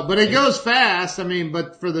 So, but it goes fast.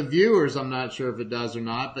 But for the viewers, I'm not sure if it does or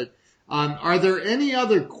not, but, are there any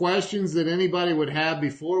other questions that anybody would have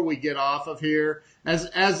before we get off of here? As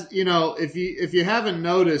if you haven't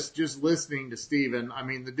noticed, just listening to Stephen,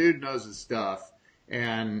 the dude knows his stuff,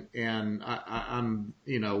 and I'm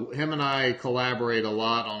him and I collaborate a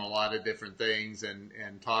lot on a lot of different things,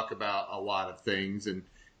 and talk about a lot of things, and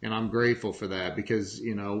I'm grateful for that, because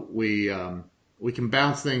we can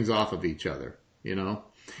bounce things off of each other,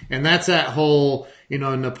 and that's that whole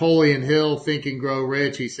Napoleon Hill, Think and Grow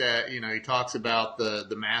Rich. He said, he talks about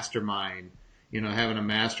the mastermind. Having a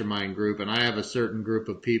mastermind group, and I have a certain group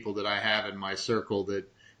of people that I have in my circle that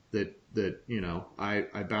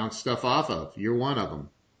I bounce stuff off of. You're one of them.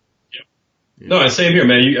 Yeah. No, same here,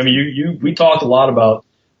 man. We talked a lot about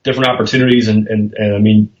different opportunities, and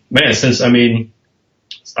man, since I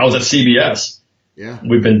was at CBS,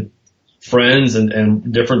 we've been friends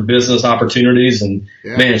and different business opportunities, and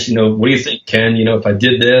man, what do you think, Ken? If I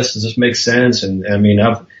did this, does this make sense? And many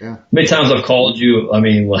times I've called you.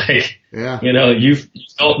 You've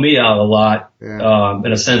helped me out a lot,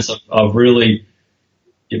 in a sense of really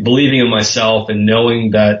believing in myself and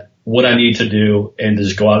knowing that what I need to do, and to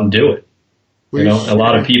just go out and do it. A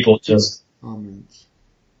lot of people just comments.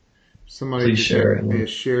 Somebody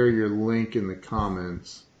share your link in the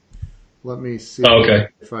comments. Let me see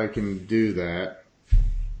if I can do that.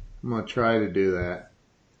 I'm going to try to do that.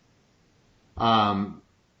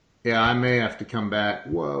 I may have to come back.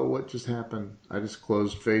 Whoa, what just happened? I just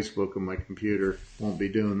closed Facebook on my computer. Won't be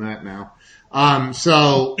doing that now.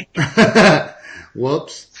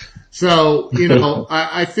 Whoops. So,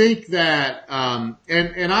 I think that,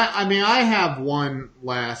 I have one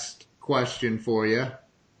last question for you.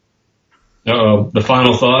 The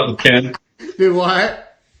final thought, Ken. Do what?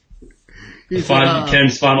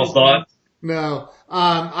 Ken's final thought? No.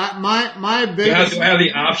 My biggest. You have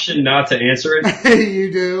the option not to answer it.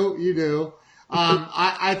 You do.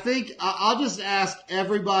 I think I'll just ask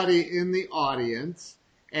everybody in the audience,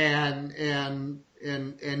 and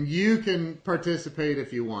you can participate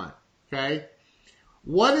if you want. Okay.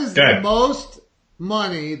 What is Okay. the most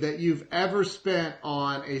money that you've ever spent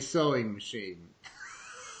on a sewing machine?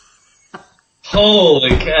 Holy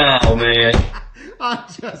cow, man. I'm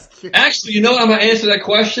just kidding. Actually, you know what? I'm going to answer that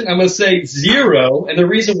question. I'm going to say 0. And the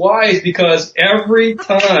reason why is because every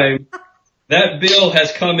time that bill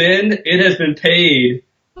has come in, it has been paid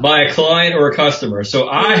by a client or a customer. So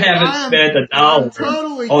I haven't spent $1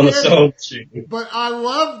 totally on the kidding. sewing machine. But I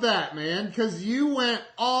love that, man, because you went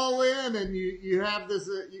all in, and you have this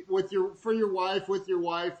with your wife,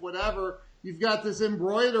 whatever. You've got this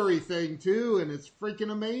embroidery thing too, and it's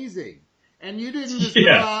freaking amazing. And you didn't just go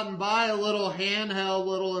out and buy a little handheld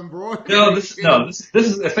little embroidery. No, this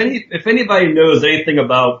is if anybody knows anything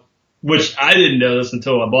about, which I didn't know this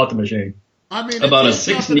until I bought the machine. I mean, about it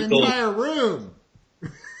takes up an entire room.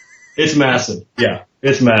 It's massive. Yeah,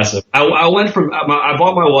 it's massive. I went from I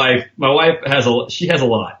bought my wife. My wife has a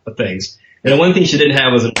lot of things, and the one thing she didn't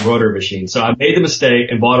have was an embroidery machine. So I made the mistake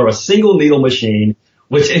and bought her a single needle machine.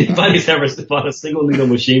 Which anybody's ever bought a single needle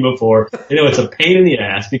machine before, it's a pain in the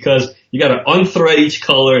ass because you got to unthread each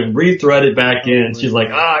color and rethread it back in. She's like,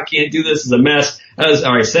 I can't do this. It's a mess. I was,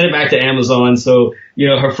 all right, send it back to Amazon. So,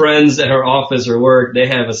 her friends at her office or work, they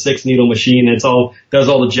have a 6-needle machine and does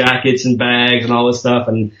all the jackets and bags and all this stuff.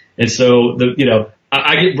 And so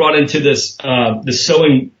I get brought into this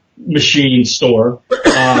sewing machine store,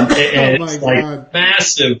 and it's like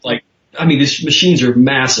massive. Like, I mean, these machines are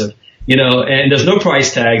massive. And there's no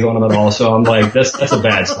price tags on them at all. So I'm like, that's a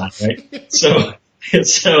bad sign, right? So and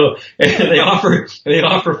they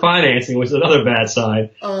offer financing, which is another bad sign.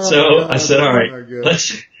 I said, all right,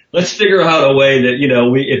 let's figure out a way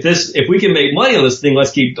that, if we can make money on this thing,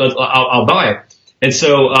 I'll buy it. And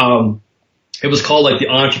so, it was called like the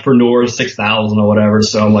Entrepreneur 6000 or whatever.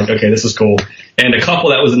 So I'm like, okay, this is cool. And a couple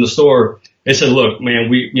that was in the store, they said, look, man,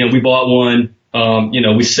 we bought one.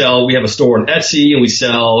 We have a store on Etsy and we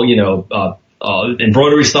sell,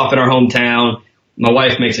 embroidery stuff in our hometown. My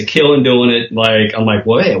wife makes a killing doing it. I'm like,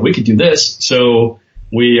 well, hey, we could do this. So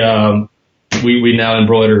we now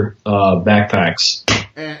embroider, backpacks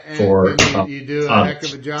and you do a heck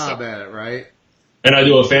of a job at it, right? And I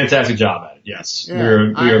do a fantastic job at it. Yes.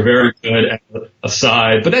 Yeah, we are very good at a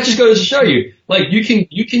side, but that just goes to show you, you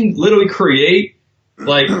can literally create,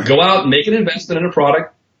 go out and make an investment in a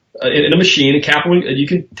product. In a machine, a capital, you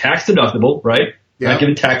can tax deductible, right? Yep. Not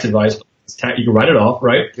giving tax advice, but you can write it off,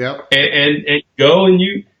 right? Yep. And go and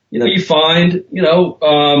you find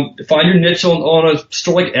your niche on a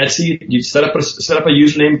store like Etsy. You set up a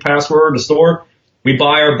username and password in the store. We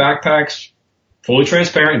buy our backpacks fully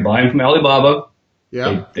transparent, buy them from Alibaba.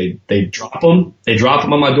 Yeah. They drop them. They drop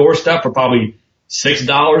them on my doorstep for probably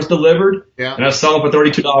 $6 delivered. Yeah. And I sell them for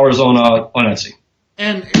 $32 on Etsy.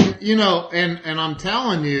 And I'm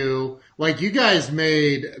telling you, you guys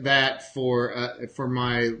made that for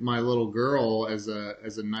my little girl as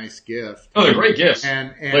a nice gift. Oh, they're great gifts.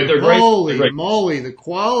 And they're holy great. moly, the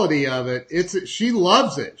quality of it! She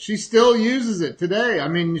loves it. She still uses it today. I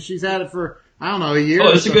mean, she's had it for I don't know, a year.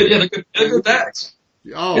 Oh, they're good bags.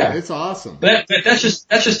 Oh, yeah. It's awesome. But that's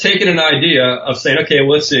just taking an idea of saying, okay,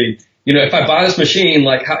 well, let's see. If I buy this machine,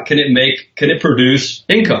 how can it produce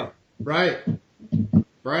income? Right.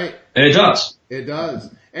 Right. And it does. It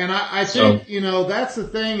does. And I think, that's the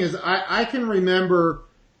thing is I can remember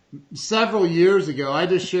several years ago, I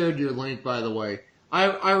just shared your link, by the way.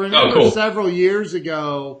 I remember several years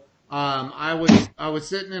ago, I was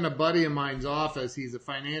sitting in a buddy of mine's office. He's a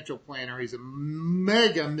financial planner. He's a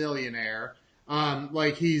mega millionaire.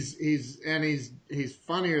 He's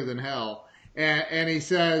funnier than hell. And he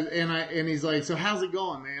says, and he's like, so how's it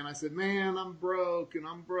going, man? I said, man, I'm broke and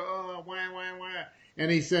I'm broke. Wah, wah, wah. And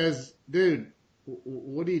he says, dude,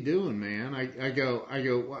 what are you doing, man? I go,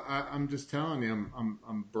 well, I'm just telling you,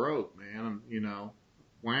 I'm broke, man.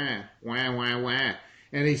 Wah, wah, wah, wah.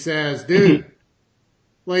 And he says, dude,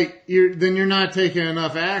 you're not taking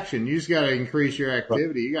enough action. You just got to increase your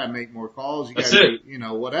activity. You got to make more calls. You got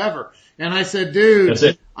to, whatever. And I said,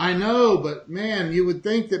 dude, I know, but man, you would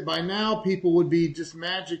think that by now people would be just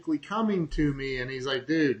magically coming to me. And he's like,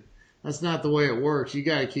 dude, that's not the way it works. You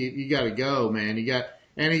got to go, man.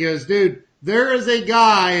 And he goes, dude, there is a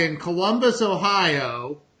guy in Columbus,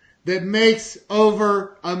 Ohio that makes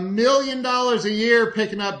over $1 million a year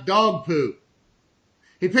picking up dog poop.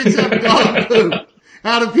 He picks up dog poop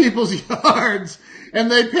out of people's yards, and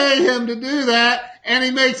they pay him to do that, and he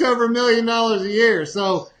makes over $1 million a year.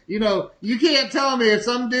 So, you can't tell me if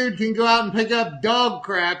some dude can go out and pick up dog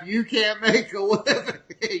crap, you can't make a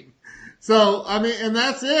living. So, I mean, and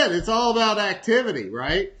that's it. It's all about activity,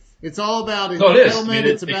 right? It's all about No, it is. I entitlement. mean,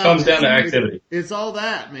 It's it about comes down to activity. It's all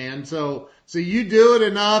that, man. So you do it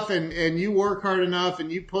enough, and you work hard enough,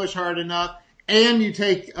 and you push hard enough, and you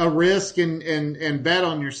take a risk and bet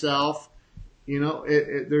on yourself. You know,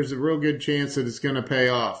 there's a real good chance that it's going to pay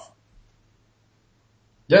off.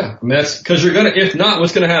 Yeah, I mean, that's because you're gonna. If not,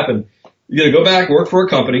 what's gonna happen? You're gonna go back, work for a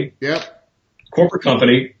company, corporate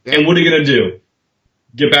company, and what are you gonna do?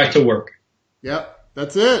 Get back to work. Yep,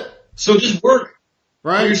 that's it. So just work.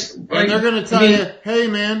 Right. And they're going to tell you, hey,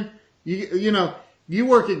 man, you know, you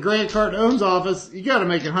work at Grant Cardone's office, you got to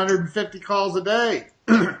make 150 calls a day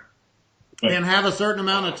and have a certain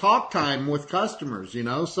amount of talk time with customers, you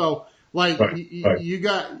know. So, like, you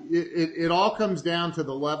got it all comes down to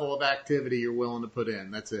the level of activity you're willing to put in.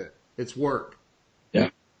 That's it. It's work. Yeah,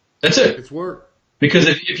 that's it. It's work. Because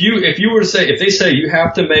if you were to say, if they say you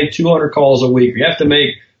have to make 200 calls a week, or you have to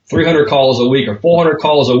make 300 calls a week or 400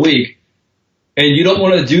 calls a week, and you don't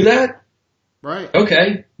want to do that, right?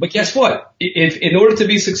 Okay, but guess what? If in order to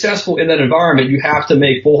be successful in that environment, you have to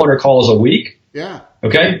make 400 calls a week. Yeah.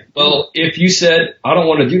 Okay. Well, if you said I don't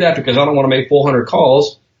want to do that because I don't want to make 400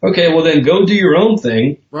 calls, okay, well then go do your own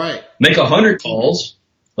thing. Right. Make 100 calls.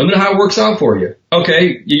 Let me know how it works out for you.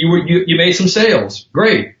 Okay, you made some sales.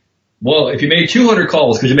 Great. Well, if you made 200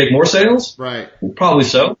 calls, could you make more sales? Right. Well, probably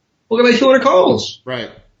so. Well, go make 200 calls. Right.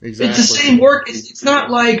 Exactly. It's the same work. It's not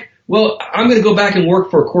like, well, I'm going to go back and work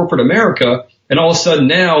for corporate America, and all of a sudden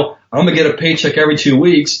now I'm going to get a paycheck every 2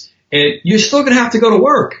 weeks, and you're still going to have to go to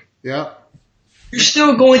work. Yeah. You're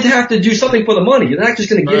still going to have to do something for the money. You're not just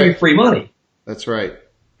going to give you free money. That's right.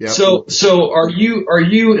 Yep. So are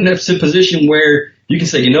you in a position where you can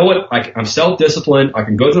say, you know what, I'm self-disciplined, I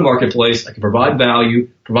can go to the marketplace, I can provide value,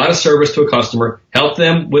 provide a service to a customer, help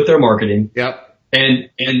them with their marketing, and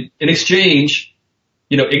in exchange,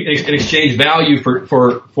 in exchange value for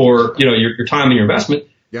your time and your investment.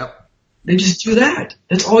 Yep. Then just do that.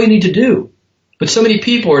 That's all you need to do. But so many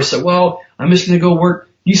people are saying, well, I'm just going to go work.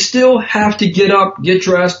 You still have to get up, get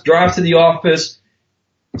dressed, drive to the office,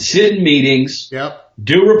 sit in meetings,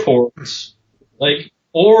 do reports,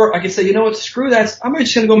 or I could say, you know what, screw that. I'm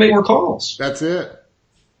just going to go make more calls. That's it.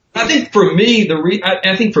 I think for me,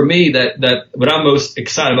 that what I'm most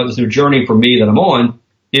excited about this new journey for me that I'm on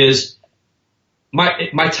is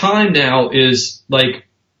my time now is like,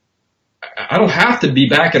 I don't have to be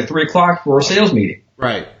back at 3:00 for a sales meeting.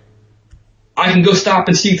 Right. I can go stop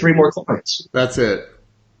and see 3 more clients. That's it.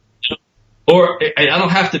 Or I don't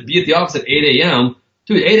have to be at the office at 8 a.m.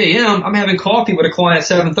 Dude, 8 a.m. I'm having coffee with a client at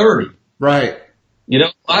 7:30. Right. You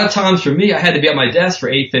know, a lot of times for me, I had to be at my desk for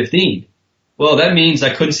 8:15. Well, that means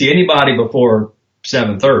I couldn't see anybody before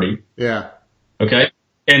 7:30. Yeah. Okay.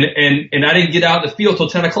 And I didn't get out in the field till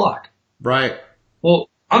 10 o'clock. Right. Well,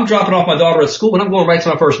 I'm dropping off my daughter at school and I'm going right to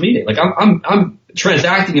my first meeting. Like I'm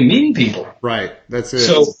transacting and meeting people. Right. That's it.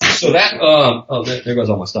 So that, there goes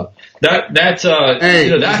all my stuff.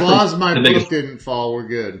 Hey, as long as my book didn't fall, we're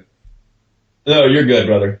good. No, you're good,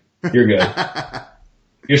 brother. You're good.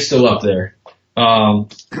 You're still up there.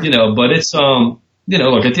 But it's, look,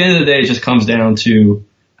 at the end of the day, it just comes down to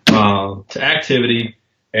activity.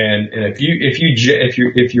 And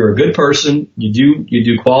if you're a good person, you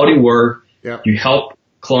do quality work. Yep. You help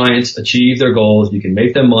clients achieve their goals. You can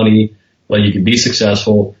make them money. Like you can be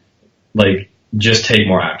successful. Like just take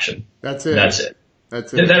more action. That's it. That's it.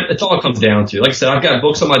 That's all it comes down to. Like I said, I've got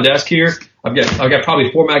books on my desk here. I've got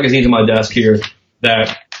probably 4 magazines on my desk here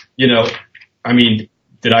that, I mean,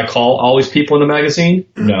 did I call all these people in the magazine?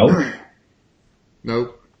 No.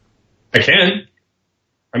 Nope. I can.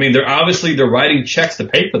 I mean, they're writing checks to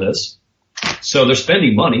pay for this. So they're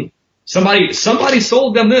spending money. Somebody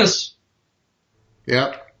sold them this.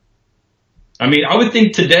 Yep. I mean, I would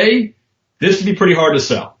think today this would be pretty hard to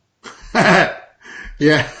sell. Yeah.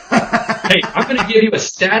 Hey, I'm going to give you a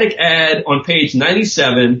static ad on page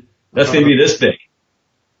 97. That's going to be this big.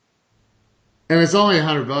 And it's only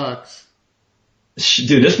 $100.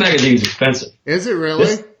 Dude, this magazine's expensive. Is it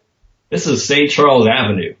really? This is St. Charles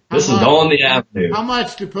Avenue. This is on the avenue. How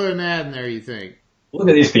much to put an ad in there, you think? Look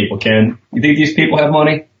at these people, Ken. You think these people have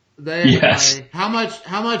money? They have money.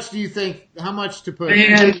 How much do you think, how much to put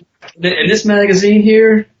in this magazine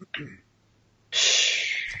here,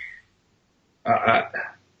 at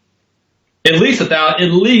least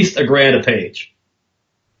 $1,000 a page.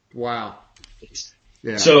 Wow.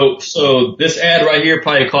 Yeah. So this ad right here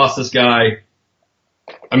probably cost this guy,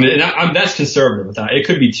 I mean, that's conservative with that. It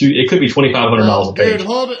could be $2,500 a page. Dude,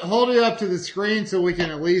 hold it up to the screen so we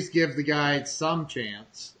can at least give the guy some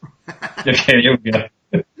chance. Okay, here we go.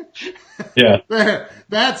 Yeah.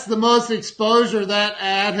 That's the most exposure that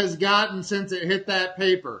ad has gotten since it hit that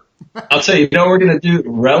paper. I'll tell you, you know what we're gonna do?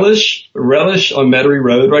 Relish on Metairie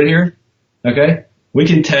Road right here. Okay, we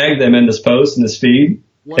can tag them in this post in this feed,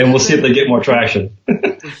 What and we'll is see if it? they get more traction.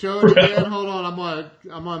 Well, show it again. Hold on.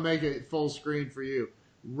 I'm gonna make it full screen for you.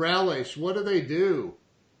 Relish. What do they do?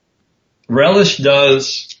 Relish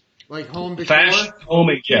does Like home fashion, decor? home,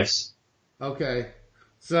 and gifts. Okay.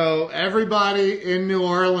 So everybody in New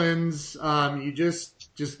Orleans, you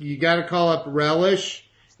you got to call up Relish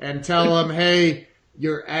and tell them, hey,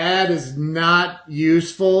 your ad is not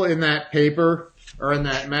useful in that paper or in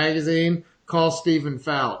that magazine. Call Stephen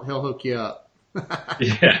Faught. He'll hook you up.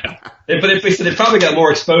 Yeah, but they probably got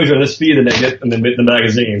more exposure on this feed than they get in the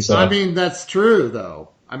magazine. So I mean, that's true, though.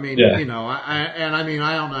 I mean, yeah, I mean,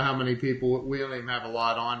 I don't know how many people, we don't even have a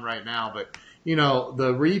lot on right now, but,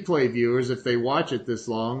 the replay viewers, if they watch it this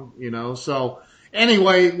long, so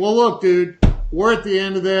anyway, well, look, dude, we're at the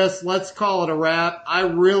end of this. Let's call it a wrap. I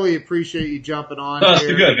really appreciate you jumping on no, it's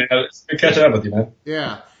here. been good, man. It's good catching up with you, man.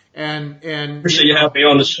 Yeah. And Appreciate you having me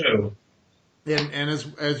on the show. And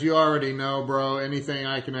as you already know, bro, anything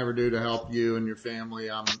I can ever do to help you and your family,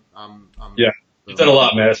 I'm Yeah, you've done a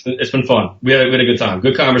lot, man. It's been fun. We had a good time,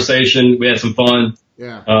 good conversation. We had some fun.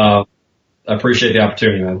 yeah. I appreciate the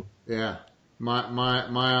opportunity, man. Yeah. My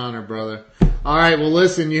honor, brother. All right. Well,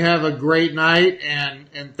 listen, you have a great night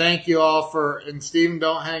and thank you all and Stephen,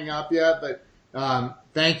 don't hang up yet, but,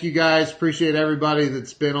 thank you guys. Appreciate everybody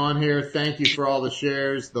that's been on here. Thank you for all the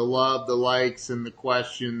shares, the love, the likes and the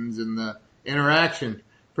questions and the interaction.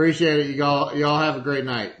 Appreciate it. Y'all have a great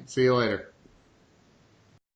night. See you later.